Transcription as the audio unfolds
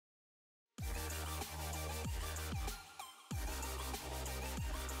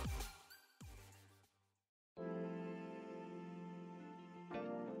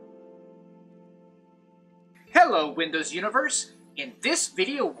Hello Windows Universe! In this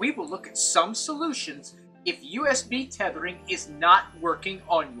video we will look at some solutions if USB tethering is not working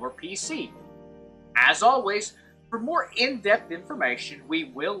on your PC. As always, for more in-depth information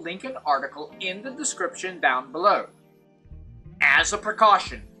we will link an article in the description down below. As a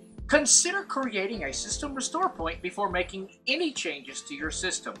precaution, consider creating a system restore point before making any changes to your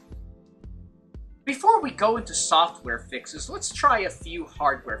system. Before we go into software fixes, let's try a few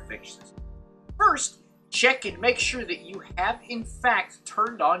hardware fixes. First, check and make sure that you have in fact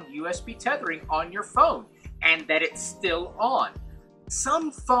turned on USB tethering on your phone and that it's still on.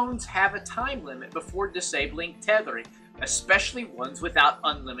 Some phones have a time limit before disabling tethering, especially ones without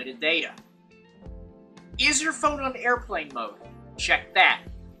unlimited data. Is your phone on airplane mode? Check that.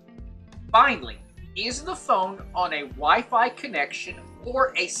 Finally, is the phone on a Wi-Fi connection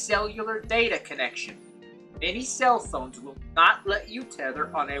or a cellular data connection? Many cell phones will not let you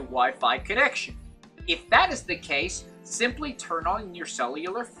tether on a Wi-Fi connection. If that is the case, simply turn on your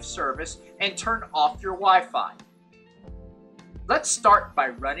cellular service and turn off your Wi-Fi. Let's start by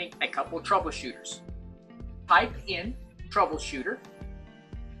running a couple troubleshooters. Type in troubleshooter.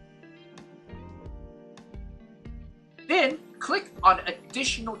 Then click on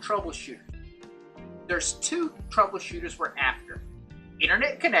additional troubleshooter. There's two troubleshooters we're after: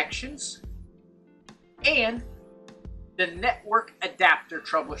 internet connections and the network adapter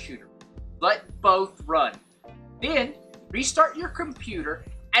troubleshooter. Let both run. Then restart your computer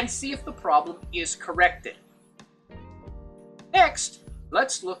and see if the problem is corrected. Next,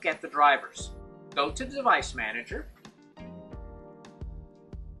 let's look at the drivers. Go to Device Manager.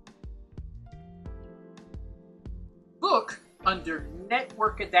 Look under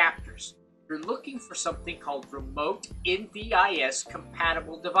Network Adapters. You're looking for something called Remote RNDIS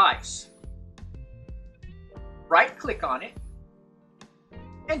Compatible Device. Right-click on it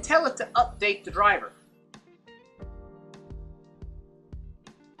and tell it to update the driver.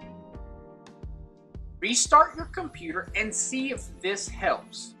 Restart your computer and see if this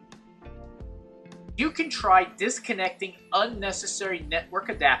helps. You can try disconnecting unnecessary network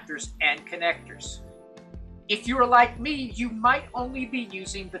adapters and connectors. If you are like me, you might only be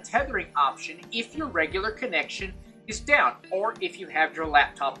using the tethering option if your regular connection is down or if you have your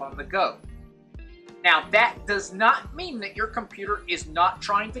laptop on the go. Now, that does not mean that your computer is not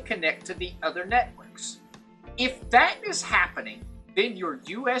trying to connect to the other networks. If that is happening, then your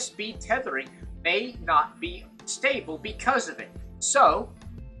USB tethering may not be stable because of it. So,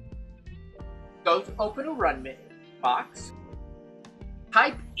 go to open a run box,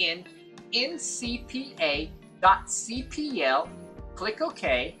 type in ncpa.cpl, click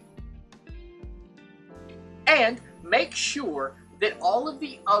OK, and make sure that all of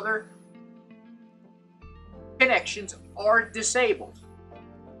the other connections are disabled.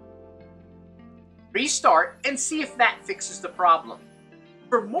 Restart and see if that fixes the problem.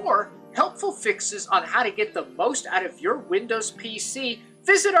 For more helpful fixes on how to get the most out of your Windows PC,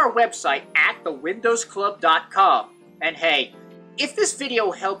 visit our website at thewindowsclub.com. And hey, if this video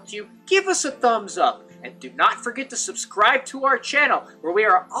helped you, give us a thumbs up. And do not forget to subscribe to our channel, where we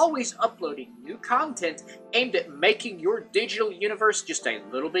are always uploading new content aimed at making your digital universe just a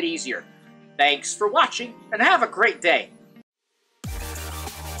little bit easier. Thanks for watching, and have a great day.